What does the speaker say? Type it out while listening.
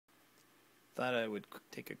thought I would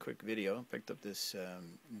take a quick video. Picked up this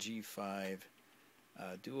G5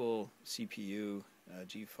 dual CPU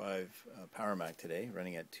G5 PowerMac today,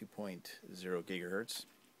 running at 2.0 gigahertz.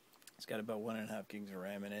 It's got about 1.5 gigs of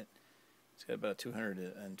RAM in it. It's got about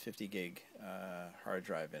 250 gig hard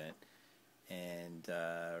drive in it. And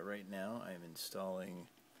right now I'm installing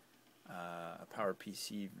a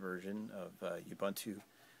PowerPC version of Ubuntu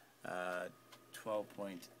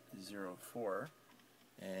 12.04.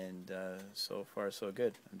 And so far so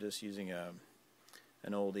good. I'm just using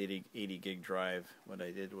an old 80 gig drive. What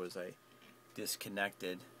I did was I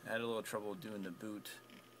disconnected. I had a little trouble doing the boot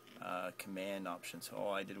command option, so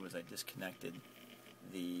all I did was I disconnected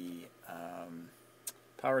the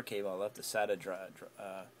power cable. I left the SATA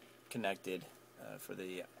connected for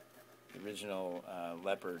the original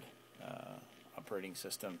Leopard operating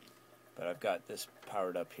system, but I've got this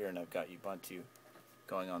powered up here, and I've got Ubuntu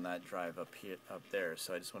going on that drive up there.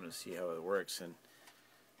 So I just wanted to see how it works, and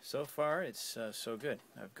so far it's so good.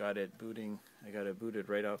 I've got it booting. I got it booted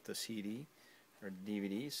right off the CD or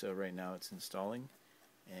DVD. So right now it's installing,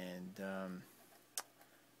 and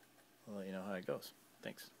I'll let you know how it goes.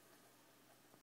 Thanks.